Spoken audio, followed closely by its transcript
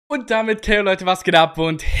Und damit, hey Leute, was geht ab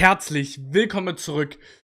und herzlich willkommen zurück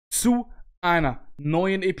zu einer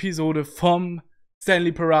neuen Episode vom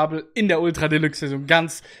Stanley Parable in der Ultra Deluxe Version.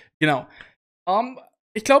 Ganz genau.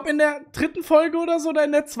 Ich glaube in der dritten Folge oder so, oder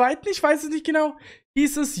in der zweiten, ich weiß es nicht genau,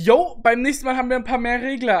 hieß es, yo, beim nächsten Mal haben wir ein paar mehr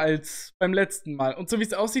Regler als beim letzten Mal. Und so wie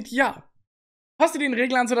es aussieht, ja. Passt ihr den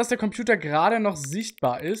Regler an, sodass der Computer gerade noch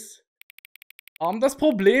sichtbar ist? Das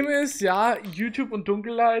Problem ist, ja, YouTube und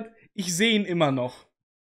Dunkelheit, ich sehe ihn immer noch.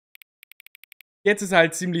 Jetzt ist er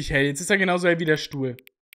halt ziemlich hell. Jetzt ist er genauso hell wie der Stuhl.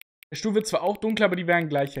 Der Stuhl wird zwar auch dunkler, aber die werden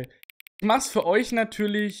gleich hell. Ich mach's für euch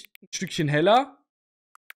natürlich ein Stückchen heller.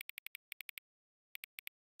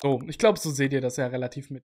 So, ich glaube, so seht ihr das ja relativ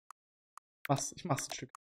mit. Ich mach's ein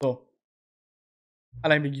Stück. So.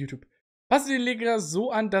 Allein wegen YouTube. Passt den Regler so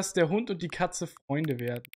an, dass der Hund und die Katze Freunde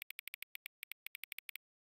werden.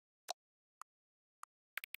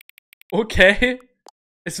 Okay.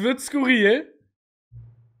 Es wird skurril.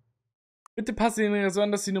 Bitte passt den Regler so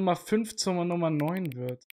an, dass die Nummer 5 zur Nummer 9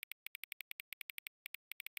 wird.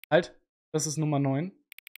 Halt, das ist Nummer 9.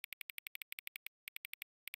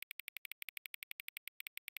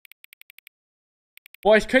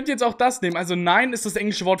 Boah, ich könnte jetzt auch das nehmen. Also 9 ist das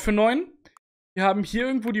englische Wort für 9. Wir haben hier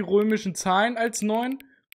irgendwo die römischen Zahlen als 9.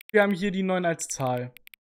 Wir haben hier die 9 als Zahl.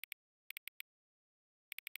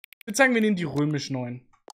 Ich würde sagen, wir nehmen die römisch 9.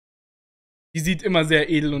 Die sieht immer sehr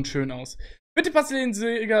edel und schön aus. Bitte passe den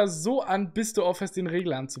Regler so an, bis du aufhörst, den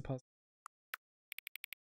Regler anzupassen.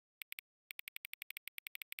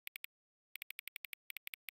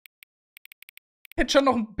 Ich hätte schon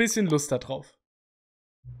noch ein bisschen Lust darauf.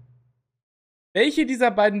 Welche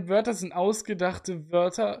dieser beiden Wörter sind ausgedachte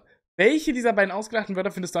Wörter? Welche dieser beiden ausgedachten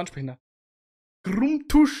Wörter findest du ansprechender?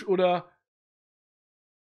 Grumtusch oder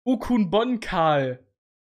Okunbonkal?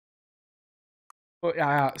 Oh,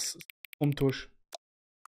 ja, es ist Grumtusch.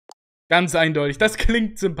 Ganz eindeutig. Das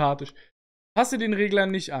klingt sympathisch. Passe den Regler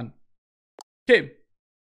nicht an. Okay.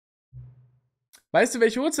 Weißt du,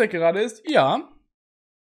 welche Uhrzeit gerade ist? Ja.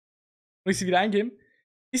 Muss ich sie wieder eingeben?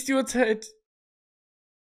 Ist die Uhrzeit,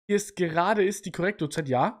 die es gerade ist, die korrekte Uhrzeit?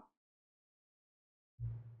 Ja.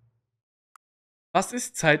 Was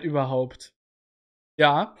ist Zeit überhaupt?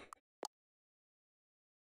 Ja.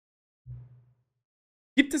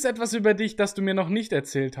 Gibt es etwas über dich, das du mir noch nicht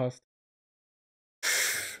erzählt hast?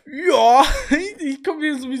 Ja, ich komme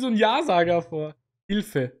mir so wie so ein Ja-Sager vor.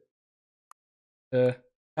 Hilfe. Ja,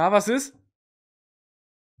 was ist?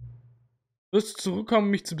 Wirst du zurückkommen,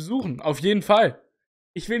 mich zu besuchen? Auf jeden Fall.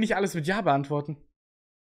 Ich will nicht alles mit Ja beantworten.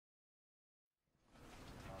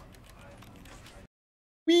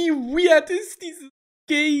 Wie weird ist dieses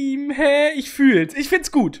Game, hä? Ich fühl's. Ich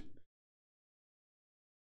find's gut.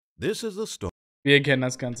 This is the story. Wir kennen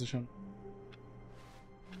das Ganze schon.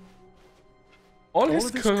 All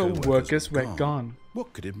his co-workers were gone.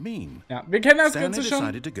 What could it mean? Ja, wir kennen das Stanley Ganze schon.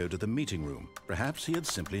 decided to go to the meeting room. Perhaps he had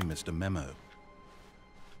simply missed a memo.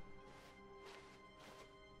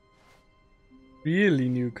 Really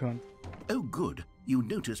new content. Oh, good. You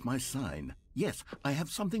notice my sign. Yes, I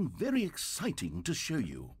have something very exciting to show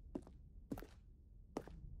you.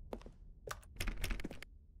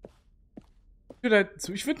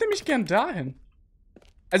 Ich würde nämlich gern dahin.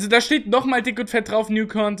 Also da steht nochmal dick und fett drauf, New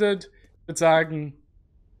Content. Ich würde sagen,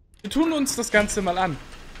 wir tun uns das Ganze mal an.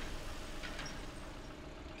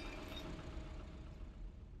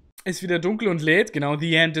 Ist wieder dunkel und lädt. Genau,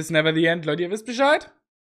 the end is never the end. Leute, ihr wisst Bescheid.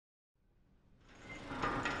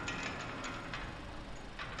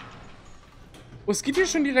 Oh, es geht hier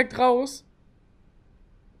schon direkt raus.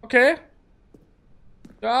 Okay.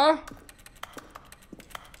 Ja.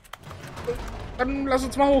 Dann lass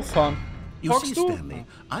uns mal hochfahren. You see, Talkst du? Stanley,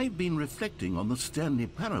 I've been reflecting on the Stanley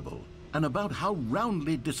Parable and about how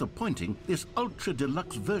roundly disappointing this ultra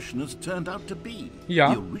deluxe version has turned out to be.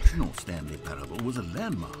 Ja. The original Stanley Parable was a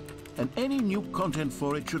landmark, and any new content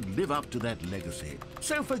for it should live up to that legacy.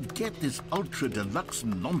 So forget this ultra deluxe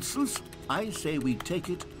nonsense. I say we take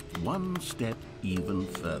it one step even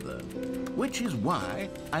further. Which is why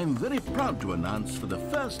I'm very proud to announce for the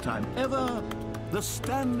first time ever the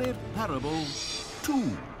Stanley Parable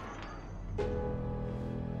 2.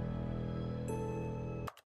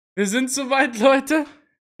 Wir sind soweit, Leute.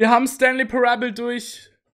 Wir haben Stanley Parable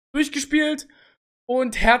durchgespielt.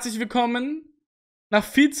 Und herzlich willkommen nach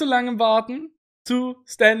viel zu langem Warten zu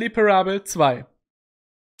Stanley Parable 2.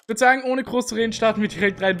 Ich würde sagen, ohne groß zu reden, starten wir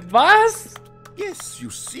direkt rein. Was? Yes, you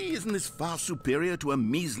see, isn't this far superior to a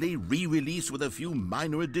measly re-release with a few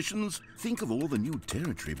minor additions? Think of all the new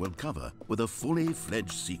territory we'll cover with a fully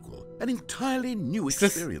fledged sequel. An entirely new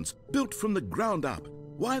experience, built from the ground up.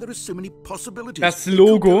 Why there are so many possibilities. Das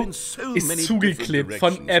Logo So ist many zugeklebt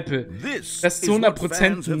different von Apple. This Das ist is zu what 100%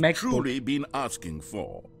 fans ein have MacBook. truly been asking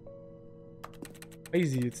for.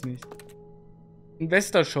 Weiß ich jetzt nicht.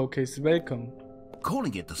 Investor Showcase, welcome.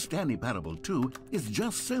 Calling it the Stanley Parable 2 is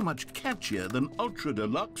just so much catchier than Ultra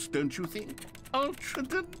Deluxe, don't you think? Ultra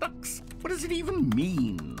Deluxe? What does it even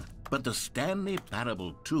mean? But the Stanley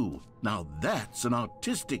Parable 2, now that's an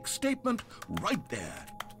artistic statement right there.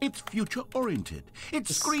 It's future-oriented. It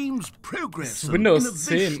screams progress and Windows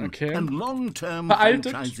 10, innovation okay. and long-term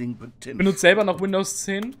Veraltet. franchising potential. Benutzt selber noch Windows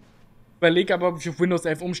 10. Überlege aber, ob ich auf Windows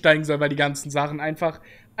 11 umsteigen soll, weil die ganzen Sachen einfach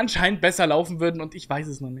anscheinend besser laufen würden und ich weiß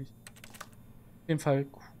es noch nicht. Auf jeden Fall.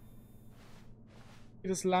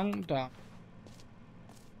 Geht es lang? Da.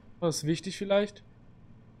 Was ist wichtig vielleicht?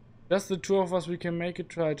 Just the two of us, we can make it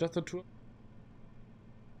try. Just the two.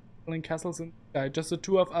 In castles in the sky. Just the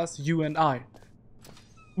two of us, you and I.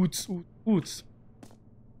 Uts, uts, uts.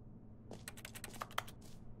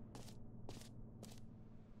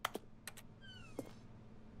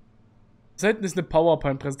 Selten ist eine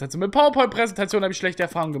PowerPoint-Präsentation. Mit PowerPoint-Präsentation habe ich schlechte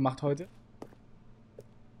Erfahrungen gemacht heute.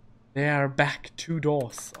 They're back 2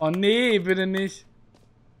 doors. Oh nee, bitte nicht.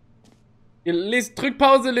 Ihr drückt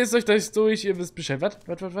Pause, lest euch das durch, ihr wisst Bescheid. Was?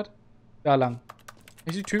 Da lang. Kann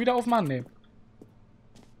ich die Tür wieder aufmachen? Nee.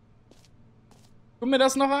 Guck mir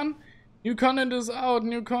das noch an. New Content is out,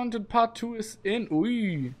 New Content Part 2 is in.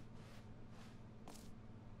 Ui.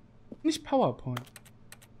 Nicht PowerPoint.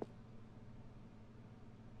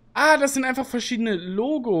 Ah, das sind einfach verschiedene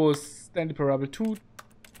Logos. Stanley Parable 2.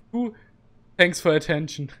 Thanks for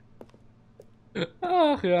attention.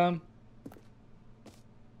 Ach ja.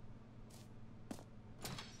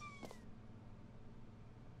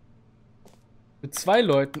 Mit 2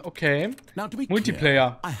 Leuten, okay. Now, to be Multiplayer.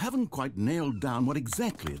 clear, I haven't quite nailed down what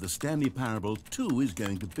exactly the Stanley Parable 2 is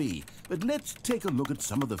going to be, but let's take a look at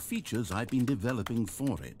some of the features I've been developing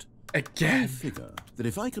for it. I Again. figure that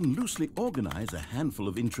if I can loosely organize a handful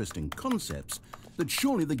of interesting concepts, that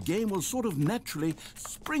surely the game will sort of naturally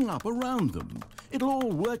spring up around them. It'll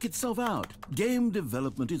all work itself out. Game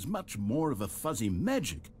development is much more of a fuzzy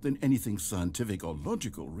magic than anything scientific or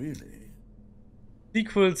logical, really.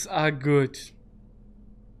 Sequels are good.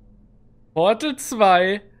 Portal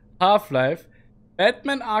 2, Half-Life,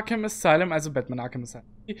 Batman Arkham Asylum, also Batman Arkham Asylum.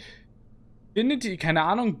 Infinity, keine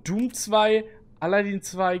Ahnung, Doom 2, Aladdin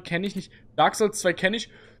 2 kenne ich nicht, Dark Souls 2 kenne ich.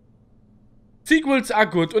 Sequels are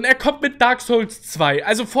good. Und er kommt mit Dark Souls 2.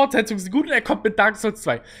 Also Fortsetzungen sind gut und er kommt mit Dark Souls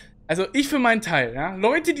 2. Also ich für meinen Teil, ja.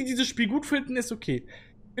 Leute, die dieses Spiel gut finden, ist okay.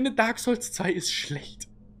 Ich finde Dark Souls 2 ist schlecht.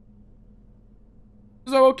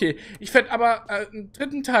 Ist aber okay. Ich fände aber einen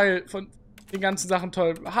dritten Teil von den ganzen Sachen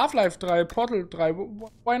toll. Half-Life 3, Portal 3,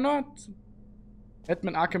 why not?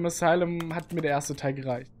 Batman Arkham Asylum hat mir der erste Teil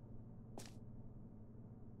gereicht.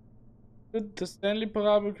 Das Stanley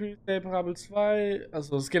Parable, Stanley Parable 2.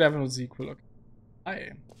 Also es geht einfach nur Sequel.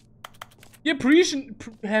 Okay. Die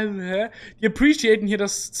appreciaten hier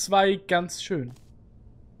das 2 ganz schön.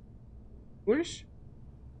 Ruhig.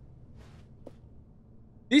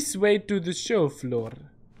 This way to the show floor.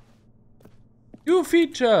 New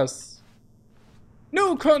features.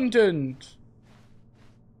 New content.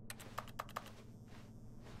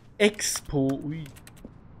 Expo. Ui.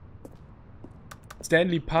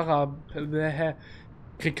 Stanley Parable.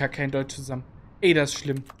 Krieg gar kein Deutsch zusammen. Ey, das ist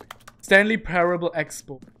schlimm. Stanley Parable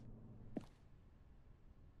Expo.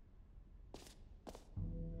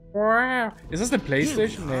 Ist das eine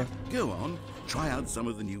PlayStation? Nee. Go on, try out some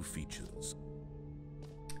of the new features.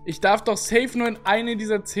 Ich darf doch safe nur in eine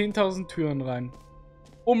dieser 10.000 Türen rein.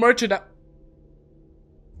 Oh, Merchandise.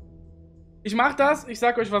 Ich mach das, ich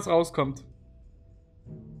sag euch, was rauskommt.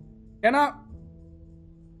 Kenner.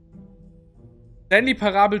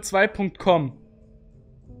 StanleyParable2.com.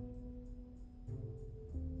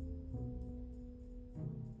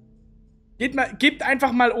 Gebt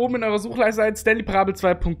einfach mal oben in eurer Suchleiste ein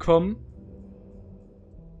StanleyParable2.com.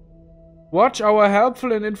 Watch our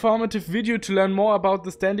helpful and informative video to learn more about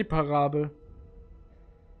the Stanley Parable.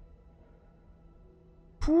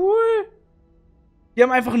 Cool. Die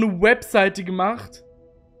haben einfach eine Webseite gemacht,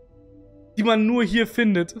 die man nur hier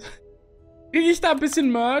findet. Kriege ich da ein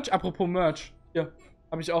bisschen Merch? Apropos Merch. Hier,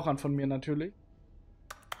 habe ich auch an von mir natürlich.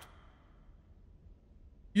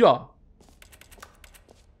 Ja.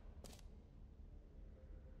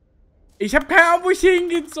 Ich habe keine Ahnung, wo ich hier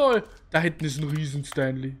hingehen soll. Da hinten ist ein riesen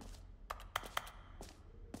Stanley.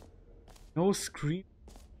 No screen.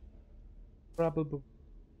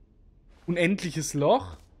 Unendliches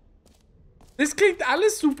Loch. Das klingt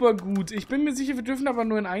alles super gut. Ich bin mir sicher, wir dürfen aber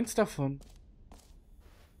nur in eins davon.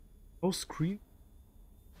 No screen.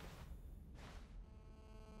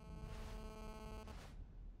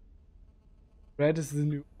 Red is the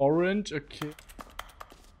new orange. Okay.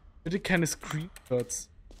 Bitte keine Screenshots.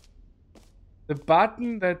 The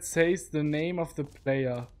button that says the name of the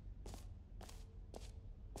player.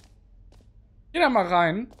 Geh da mal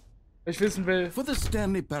rein, weil ich wissen will. For the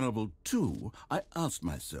Stanley Parable 2, I asked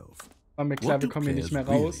myself, War mir klar, what wir do kommen hier players nicht mehr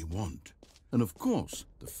raus. really want? And of course,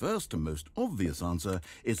 the first and most obvious answer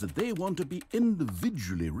is that they want to be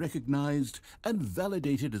individually recognized and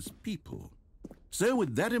validated as people. So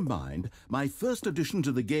with that in mind, my first addition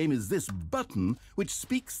to the game is this button which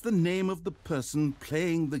speaks the name of the person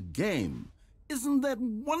playing the game. Isn't that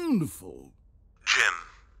wonderful? Jim.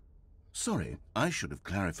 Sorry, I should have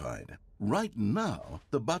clarified. Right now,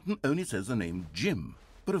 the button only says the name Jim.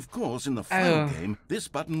 But of course, in the final game, this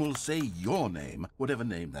button will say your name, whatever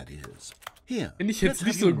name that is. Here, Finde ich let's jetzt have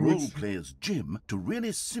nicht so you gut. role play as Jim to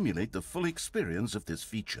really simulate the full experience of this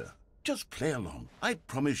feature. Just play along. I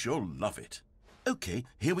promise you'll love it. Okay,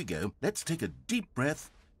 here we go. Let's take a deep breath,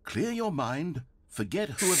 clear your mind, forget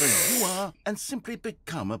whoever you are, and simply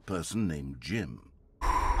become a person named Jim.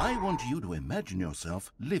 I want you to imagine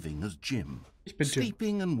yourself living as Jim. Ich bin Jim.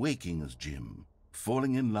 Sleeping and waking as Jim.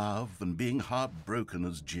 Falling in love and being heartbroken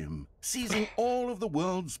as Jim. Seizing all of the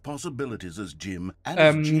world's possibilities as Jim. And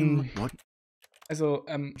as Jim,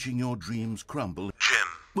 watching your dreams crumble. Jim.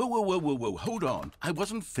 Whoa, hold on. I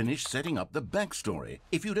wasn't finished setting up the backstory.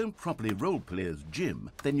 If you don't properly roleplay as Jim,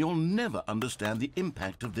 then you'll never understand the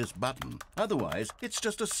impact of this button. Otherwise, it's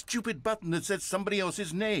just a stupid button that says somebody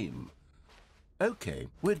else's name. Okay,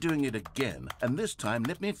 we're doing it again, and this time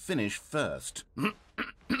let me finish first.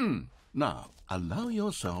 Now, allow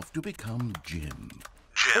yourself to become Jim.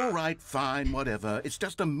 Jim. All right, fine, whatever. It's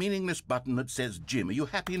just a meaningless button that says Jim. Are you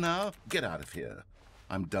happy now? Get out of here.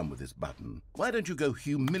 I'm done with this button. Why don't you go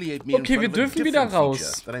humiliate me Okay, in wir front of a dürfen wieder different raus.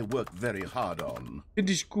 feature that I worked very hard on?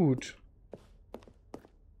 Finde ich gut.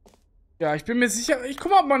 Ja, ich bin mir sicher. Ich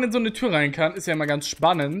guck mal, ob man in so eine Tür rein kann. Ist ja immer ganz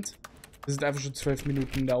spannend. Wir sind einfach schon 12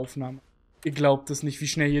 Minuten in der Aufnahme. Ihr glaubt es nicht, wie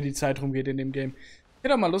schnell hier die Zeit rumgeht in dem Game. Ich hätte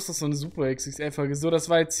doch mal Lust auf so eine Super XXL-Folge. So, das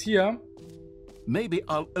war jetzt hier. Maybe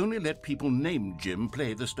I'll only let people named Jim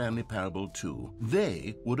play the Stanley Parable 2.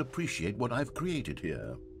 They would appreciate what I've created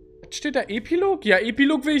here. Steht da Epilog? Ja,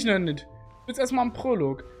 Epilog will ich noch nicht. Ich will jetzt erstmal einen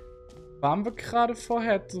Prolog. Waren wir gerade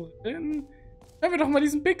vorher drin? Hören wir doch mal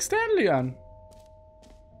diesen Big Stanley an.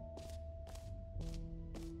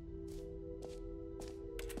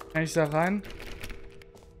 Kann ich da rein?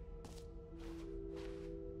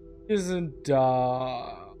 Wir sind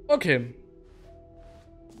da. Okay.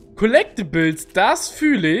 Collectibles, das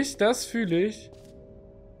fühle ich. Das fühle ich.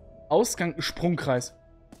 Ausgang, Sprungkreis.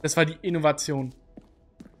 Das war die Innovation.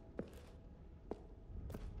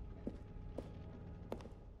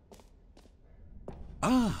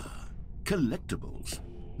 Ah, collectibles.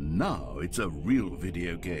 Now it's a real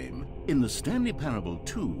video game. In the Stanley Parable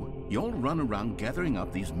 2, you'll run around gathering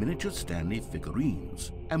up these miniature Stanley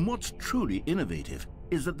figurines. And what's truly innovative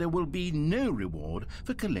is that there will be no reward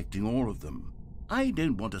for collecting all of them. I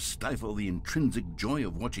don't want to stifle the intrinsic joy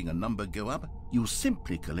of watching a number go up. You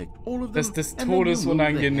simply collect all of them, Das ist des and then you Todes move the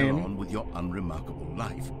hell unangenehm. on with your unremarkable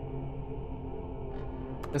life.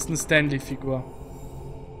 Das ist eine Stanley-Figur.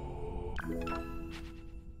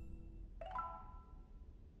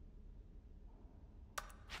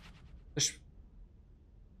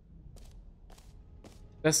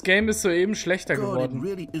 Das Game ist soeben schlechter God, it geworden.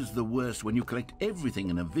 really is the worst when you collect everything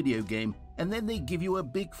in a video game and then they give you a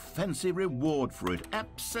big fancy reward for it.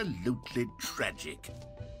 Absolutely tragic.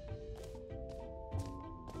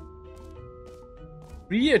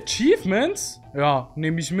 3 Achievements? Ja,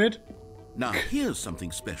 nehme ich mit. Now here's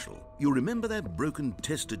something special. You remember that broken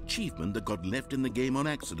test achievement that got left in the game on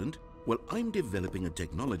accident? Well, I'm developing a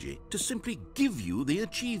technology to simply give you the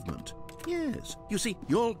achievement. Yes. You see,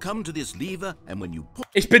 you'll come to this lever and when you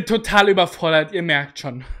Ich bin total überfordert, ihr merkt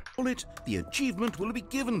schon. pull it, the achievement will be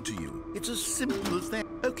given to you. It's as simple as that.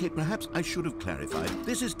 Okay, perhaps I should have clarified.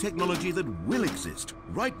 This is technology that will exist.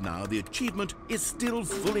 Right now, the achievement is still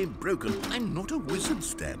fully broken. I'm not a wizard,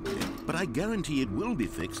 Stanley, but I guarantee it will be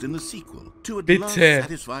fixed in the sequel. To at last Bitte.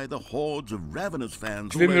 satisfy the hordes of ravenous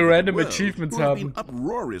fans Ich will all mir over the random world achievements who have haben. been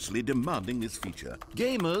uproariously demanding this feature.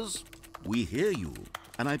 Gamers, we hear you,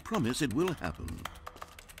 and I promise it will happen.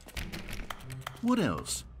 What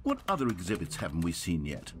else? What other exhibits haven't we seen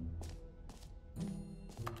yet?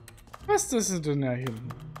 Was ist das denn da hinten?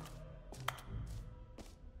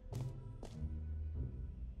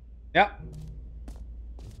 Ja.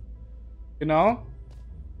 Genau.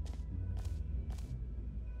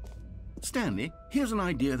 Stanley, here's an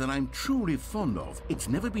idea that I'm truly fond of. It's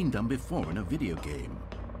never been done before in a video game.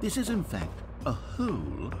 This is in fact a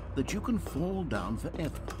hole that you can fall down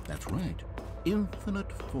forever. That's right.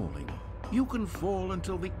 infinite falling. You can fall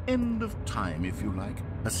until the end of time if you like.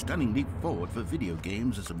 A stunning leap forward for video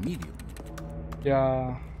games as a medium.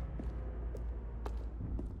 Ja.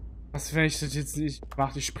 Was, wenn ich das jetzt nicht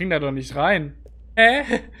mache? Ich spring da doch nicht rein. Hä?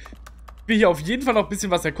 Ich will hier auf jeden Fall noch ein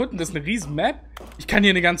bisschen was erkunden. Das ist eine riesen Map. Ich kann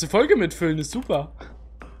hier eine ganze Folge mitfüllen. Das ist super.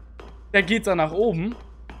 Da geht's dann nach oben.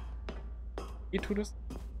 Wie tut es?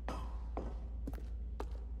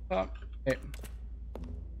 Ja. Hey.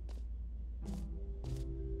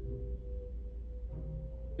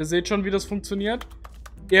 Ihr seht schon, wie das funktioniert.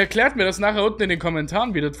 Ihr erklärt mir das nachher unten in den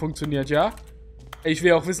Kommentaren, wie das funktioniert, ja? Ich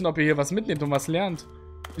will auch wissen, ob ihr hier was mitnehmt und was lernt.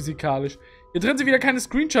 Physikalisch. Hier drin sind wieder keine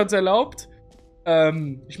Screenshots erlaubt.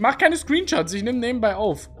 Ich mache keine Screenshots. Ich nehme nebenbei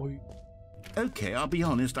auf. Ui. Okay, I'll be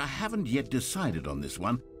honest, I haven't yet decided on this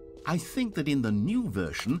one. I think that in the new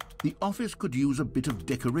version, the office could use a bit of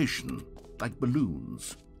decoration, like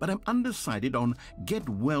balloons. But I'm undecided on Get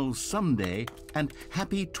Well Someday and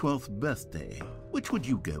Happy 12th Birthday. Which would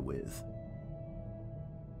you go with?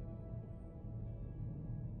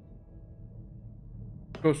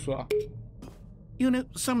 So. You know,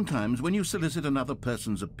 sometimes when you solicit another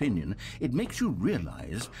person's opinion, it makes you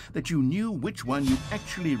realize that you knew which one you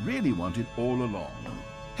actually really wanted all along.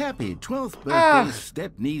 Happy 12th birthday,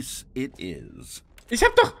 step-niece, it is. Ich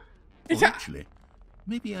hab doch... Actually,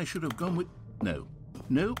 maybe I should have gone with... No.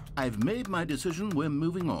 No, I've made my decision, we're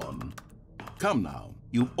moving on. Come now,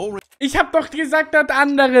 you've already... Ich hab doch gesagt, das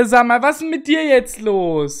andere, sag mal, was ist denn mit dir jetzt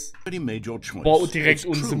los? made your choice. Boah, direkt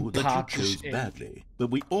It's true that you unsympathisch, chose ey. badly,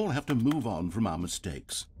 but we all have to move on from our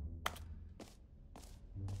mistakes.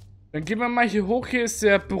 Dann gehen wir mal hier hoch. Hier ist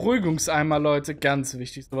der Beruhigungseimer, Leute. Ganz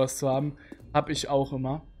wichtig, sowas zu haben. Hab ich auch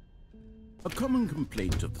immer. A common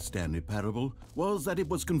complaint of the Stanley Parable was that it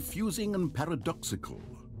was confusing and paradoxical,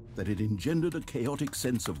 that it engendered a chaotic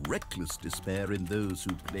sense of reckless despair in those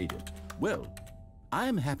who played it. Well,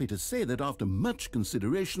 I'm happy to say that after much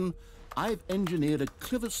consideration, I've engineered a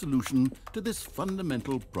clever solution to this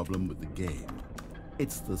fundamental problem with the game.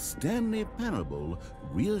 It's the Stanley Parable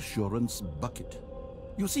Reassurance Bucket.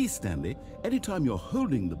 You see, Stanley, anytime you're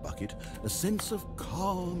holding the bucket, a sense of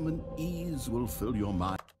calm and ease will fill your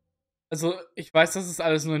mind. Also, ich weiß, dass es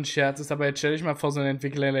alles nur ein Scherz ist, aber jetzt stell dich mal vor, so ein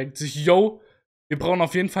Entwickler denkt sich, yo, wir brauchen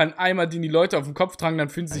auf jeden Fall einen Eimer, den die Leute auf den Kopf tragen, dann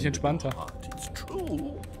fühlen sie sich entspannter. It's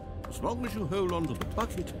true. As long as you hold on to the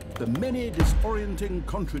bucket, the many disorienting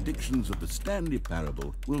contradictions of the Stanley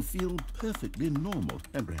Parable will feel perfectly normal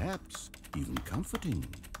and perhaps even comforting.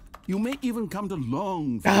 You may even come to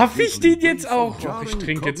long for Darf the ich den gentle jetzt embrace auch? of Och, ich jarring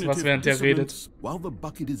trinke jetzt was, cognitive während der redet. dissonance while the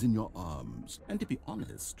bucket is in your arms. And to be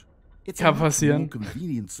honest, it's Kann a much more passieren.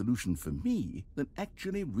 convenient solution for me than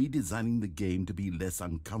actually redesigning the game to be less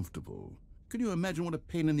uncomfortable. Can you imagine what a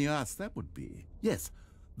pain in the ass that would be? Yes,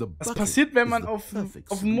 the Was bucket passiert, wenn is man the auf perfect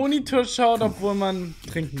den solution. Monitor schaut, Come obwohl on, man give it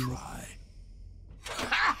a trinken muss? try.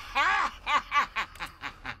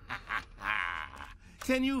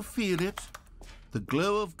 Can you feel it? The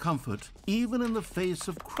glow of comfort, even in the face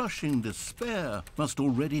of crushing despair, must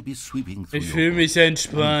already be sweeping through Ich your fühle mich body.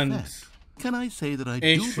 entspannt. In fact, can I say that I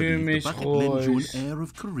Ich do fühl believe mich the bucket lends you ruhig. an air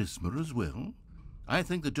of charisma as well? I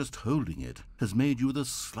think that just holding it has made you the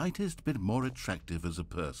slightest bit more attractive as a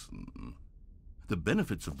person. The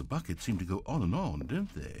benefits of the bucket seem to go on and on,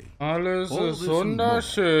 don't they? Alles All ist this and more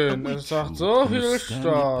wunderschön. await Es sagt you so in the viel Stanley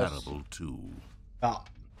Spaß. Parable 2. Ja.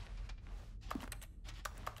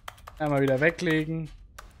 Einmal wieder weglegen.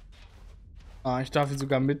 Ah, ich darf ihn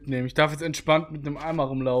sogar mitnehmen. Ich darf jetzt entspannt mit einem Eimer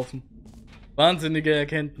rumlaufen. Wahnsinnige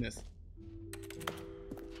Erkenntnis.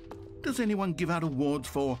 Does anyone give out awards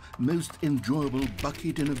for most enjoyable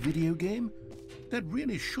bucket in a video game? That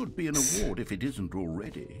really should be an award if it isn't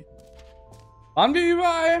already. Waren wir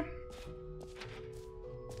überall?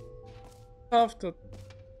 Haftet.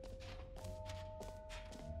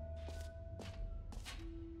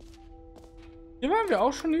 Hier waren wir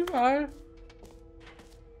auch schon überall.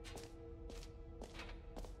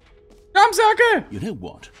 Jump Circle! You know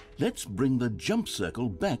what? Let's bring the jump circle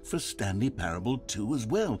back for Stanley Parable 2 as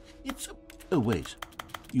well. It's a... Oh, wait.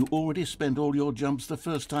 You already spent all your jumps the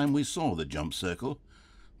first time we saw the jump circle.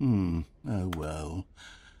 Oh, well.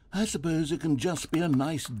 I suppose it can just be a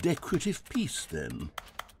nice decorative piece then.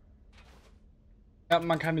 Ja,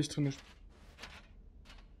 man kann nicht drin.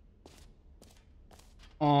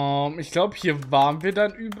 Ich glaube, hier waren wir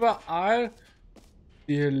dann überall.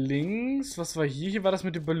 Hier links. Was war hier? Hier war das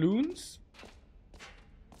mit den Balloons.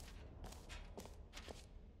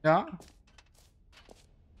 Ja.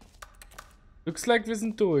 Looks like wir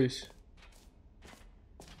sind durch.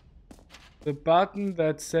 The button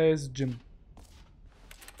that says Gym.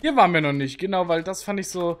 Hier waren wir noch nicht, genau, weil das fand ich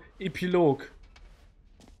so Epilog.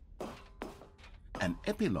 An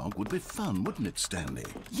epilogue would be fun, wouldn't it, Stanley?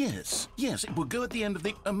 Yes, yes, it would go at the end of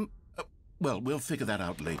the, well, we'll figure that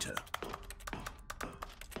out later.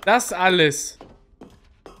 Das alles.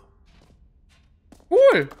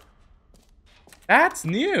 Cool. That's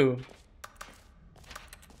new.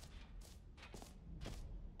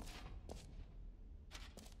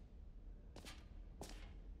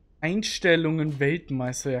 Einstellungen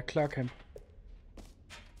Weltmeister, ja klar, kein.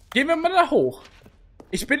 Gehen wir mal da hoch.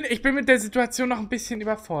 Ich bin mit der Situation noch ein bisschen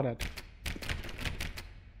überfordert.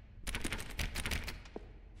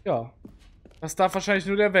 Ja. Das darf wahrscheinlich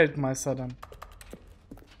nur der Weltmeister dann.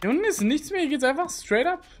 Hier unten ist nichts mehr, hier geht's einfach straight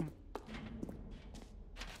up.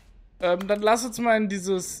 Dann lass uns mal in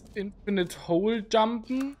dieses Infinite Hole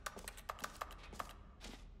jumpen.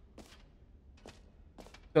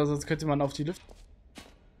 Ja, sonst könnte man auf die Lüfte.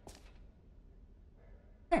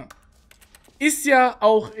 Ist ja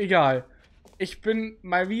auch egal. Ich bin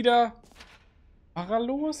mal wieder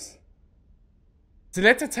fahrerlos. In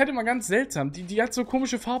letzter Zeit immer ganz seltsam. Die hat so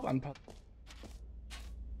komische Farbanpassungen.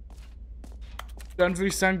 Dann würde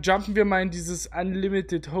ich sagen, jumpen wir mal in dieses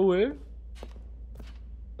Unlimited Hole.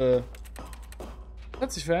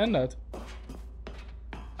 Hat sich verändert.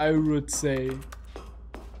 I would say.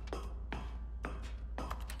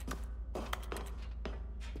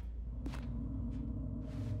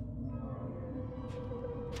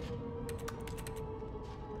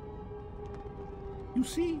 You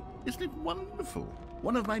see, isn't it wonderful?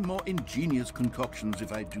 One of my more ingenious concoctions,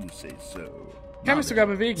 if I do say so. Kann mich sogar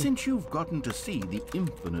bewegen. Since you've gotten to see the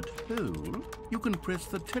infinite hole, you can press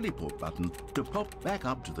the teleport button to pop back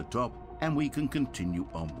up to the top, and we can continue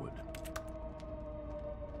onward.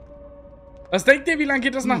 Was denkt ihr, wie lange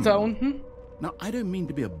geht das nach da unten? Now, I don't mean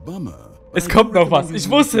to be a bummer. Es kommt noch was. Ich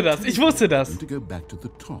wusste das. Ich wusste das. To go back to the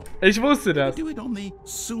top. Ich wusste das. Do it on the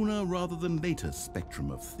sooner rather than later spectrum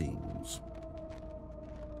of things.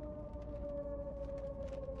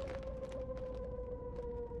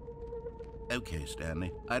 Okay,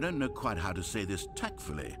 Stanley, I don't know quite how to say this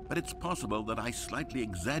tactfully, but it's possible that I slightly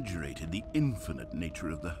exaggerated the infinite nature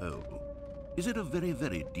of the hole. Is it a very,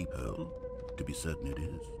 very deep hole? To be certain it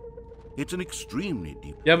is. It's an extremely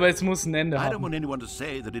deep hole. Ja, aber es muss ein Ende I don't haben. want anyone to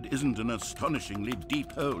say that it isn't an astonishingly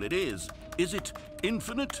deep hole. It is. Is it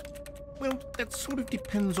infinite? Well, that sort of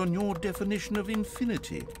depends on your definition of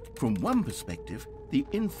infinity. From one perspective, the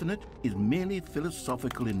infinite is merely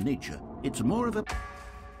philosophical in nature. It's more of a...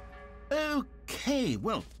 Okay,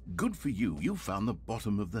 well, good for you. You found the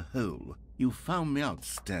bottom of the hole. You found me out,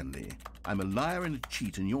 Stanley. I'm a liar and a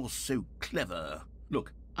cheat, and you're so clever.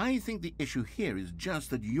 Look, I think the issue here is just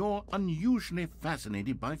that you're unusually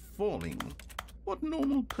fascinated by falling. What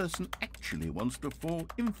normal person actually wants to fall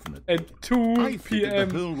infinite? At 2 I figured the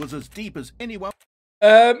p.m. hole was as deep as anyone...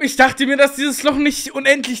 Ich dachte mir, dass dieses Loch nicht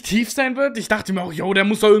unendlich tief sein wird. Ich dachte mir auch, yo, der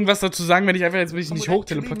muss doch irgendwas dazu sagen, wenn ich einfach jetzt mich nicht hoch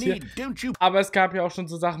teleportiere. Aber es gab ja auch schon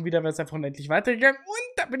so Sachen wie, da wäre es einfach unendlich weitergegangen. Und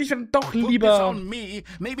da bin ich dann doch lieber...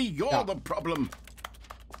 Ja.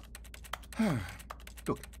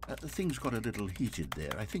 Look, things got a little heated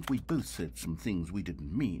there. I think we both said some things we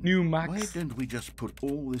didn't mean. New Max. Why don't we just put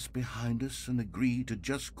all this behind us and agree to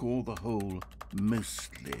just call the whole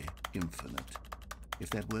mostly infinite? If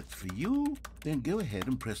that works for you, then go ahead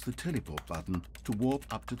and press the teleport button to warp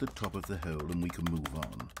up to the top of the hole and we can move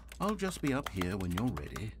on. I'll just be up here when you're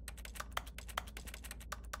ready.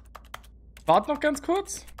 Wart noch ganz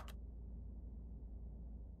kurz.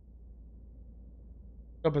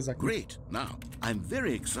 Ich glaube, er sagt Great. Now, I'm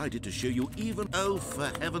very excited to show you even... Oh, for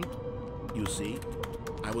heaven... You see,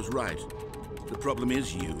 I was right. The problem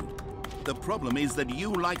is you. The problem is that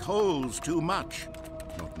you like holes too much.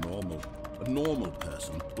 Not normal. A normal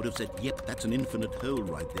person would have said, yep, that's an infinite hole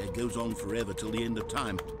right there. Goes on forever till the end of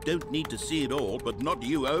time. Don't need to see it all, but not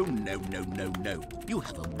you. Oh, no, no, no, no. You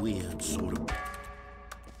have a weird sort of...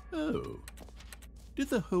 Oh. Did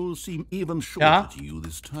the hole seem even shorter to you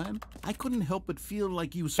this time? I couldn't help but feel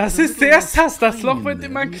like you... Das ist der Sass. Das Loch wird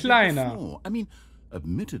immer kleiner. I mean,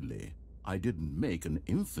 admittedly, I didn't make an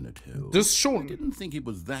infinite hole. Das schon. I didn't think it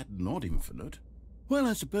was that not infinite. Well,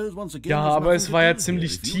 I suppose once again, ja, aber es war ja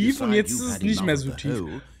ziemlich tief und jetzt ist es nicht mehr so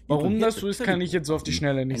tief. Warum das so ist, kann ich jetzt so auf die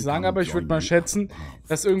Schnelle nicht sagen, aber ich würde mal schätzen,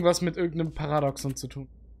 dass irgendwas mit irgendeinem Paradoxon zu tun.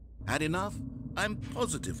 Had enough? I'm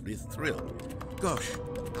positively thrilled. Gosh,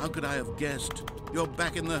 how could I have guessed? You're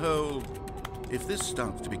back in the hole. If this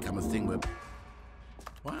starts to become a thing where...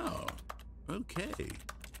 Wow. Okay.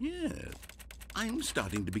 Yes. I'm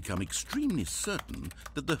starting to become extremely certain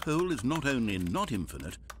that the hole is not only not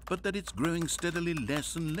infinite, but that it's growing steadily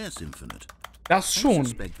less and less infinite. Das I schon.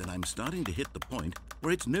 suspect that I'm starting to hit the point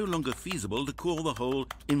where it's no longer feasible to call the hole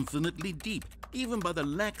infinitely deep. even by the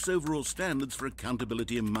lax overall standards for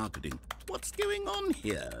accountability in marketing. What's going on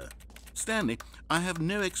here? Stanley, I have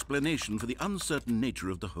no explanation for the uncertain nature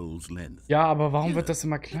of the hole's length. Ja, aber warum wird Here, das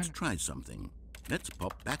immer klein? let's try something. Let's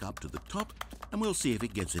pop back up to the top, and we'll see if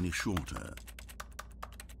it gets any shorter.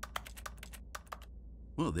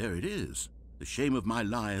 Well, there it is. The shame of my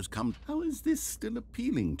lie has come. How is this still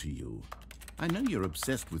appealing to you? I know you're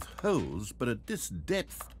obsessed with holes, but at this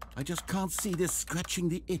depth, I just can't see this scratching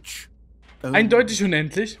the itch. Oh, Eindeutig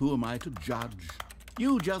unendlich. who am I to judge?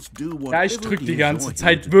 You just do Ja, ich whatever drück it die is ganze you're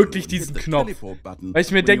Zeit here to wirklich do and hit diesen the Knopf. teleport button Weil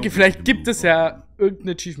ich mir when denke, you're vielleicht ready to gibt es move ja on. irgendein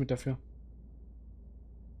Achievement dafür.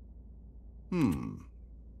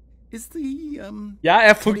 Is the Ja,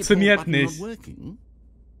 er teleport funktioniert button not nicht. working?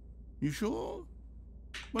 You sure?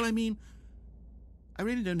 Well, I mean, I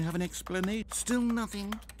really don't have an explanation. Still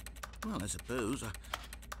nothing? Well, I suppose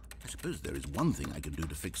there is one thing I can do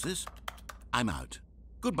to fix this. I'm out.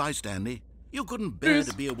 Goodbye, Stanley. You couldn't bear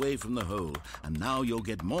to be away from the hole, and now you'll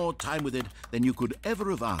get more time with it than you could ever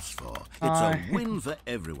have asked for. It's a win for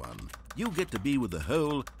everyone. You get to be with the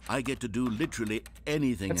hole, I get to do literally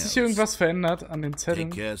anything Hat sich else. irgendwas verändert an den Take Zetteln?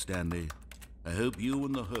 care, Stanley. I hope you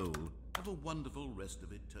and the hole have a wonderful rest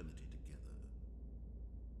of eternity together.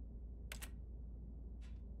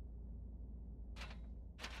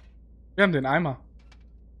 Wir haben den Eimer.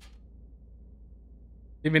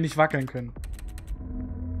 Den wir nicht wackeln können.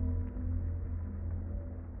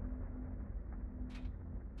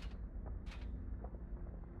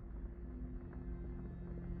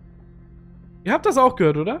 Ihr habt das auch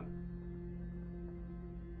gehört, oder?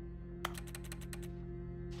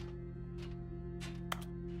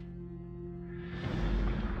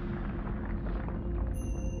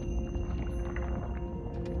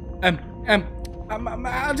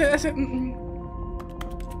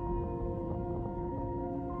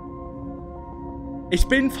 Ich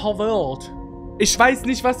bin verwirrt. Ich weiß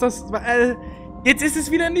nicht, was das... Jetzt ist es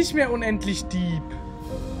wieder nicht mehr unendlich deep.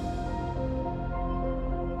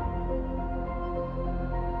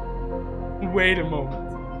 Wait a moment.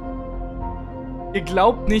 Ihr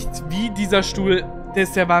glaubt nicht, wie dieser Stuhl... Der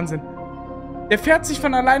ist der Wahnsinn. Der fährt sich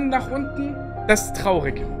von alleine nach unten. Das ist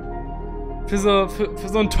traurig. Für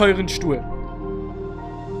so einen teuren Stuhl.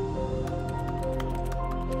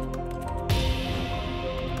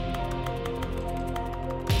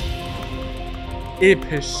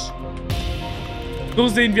 Episch. So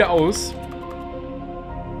sehen wir aus.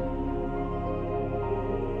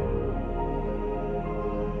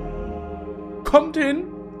 Kommt hin.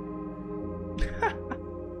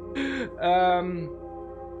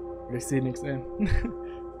 Ich sehe nichts, ey.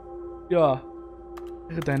 Ja.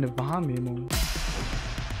 Deine Wahrnehmung.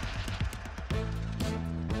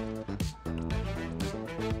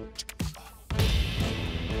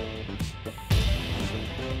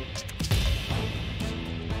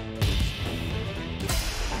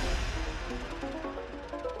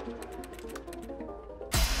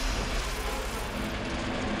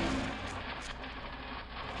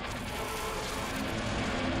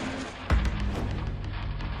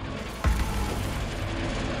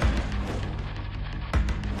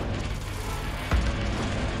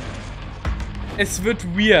 Es wird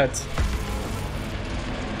weird.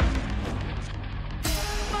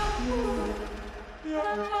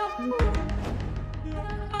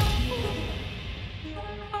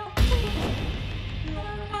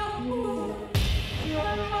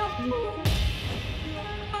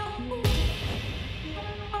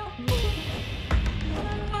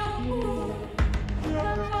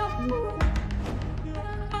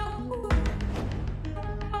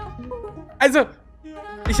 Also,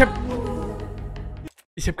 ich habe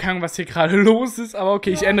keine Ahnung, was hier gerade los ist, aber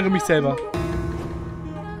okay, ich ändere mich selber.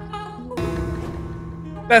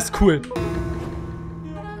 Das ist cool.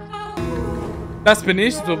 Das bin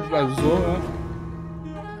ich, so, also so, ja.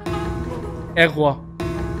 Error.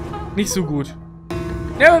 Nicht so gut.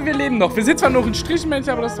 Ja, aber wir leben noch. Wir sind zwar noch ein Strichmensch,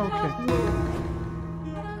 aber das ist doch okay.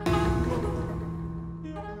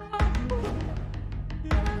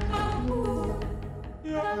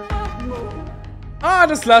 Ah,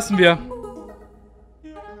 das lassen wir.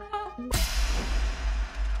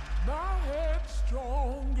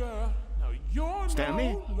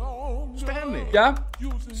 Stanley? Stanley? Ja?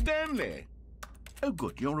 Stanley! Oh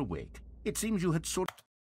good, you're awake. It seems you had sort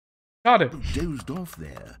Schade. of dozed off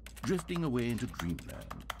there, drifting away into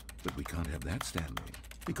dreamland. But we can't have that, Stanley,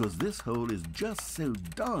 because this hole is just so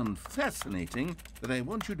darn fascinating that I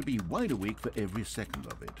want you to be wide awake for every second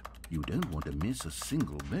of it. You don't want to miss a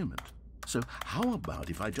single moment. So how about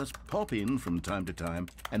if I just pop in from time to time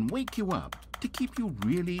and wake you up to keep you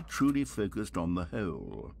really, truly focused on the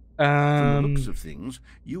hole? From the looks of things,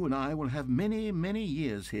 you and I will have many, many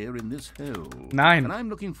years here in this hole. Nein. And I'm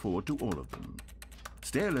looking forward to all of them.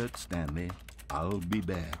 Stay alert, Stanley. I'll be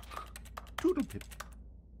back. Toodlepip.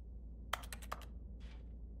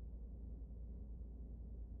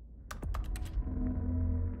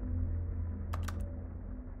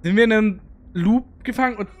 Sind wir in einem Loop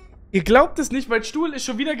gefangen und ihr glaubt es nicht, mein Stuhl ist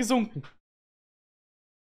schon wieder gesunken.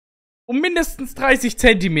 Um mindestens 30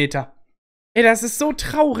 Zentimeter. Ey, das ist so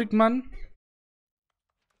traurig, Mann.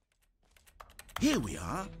 Here we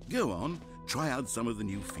are. Go on. Try out some of the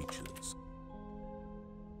new features.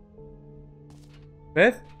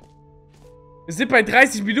 Was? Wir sind bei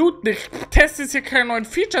 30 Minuten. Ich teste jetzt hier keine neuen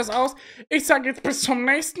Features aus. Ich sage jetzt bis zum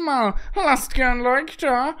nächsten Mal. Lasst gern ein Like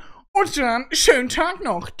da. Und dann schönen Tag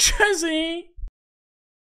noch. Tschüssi.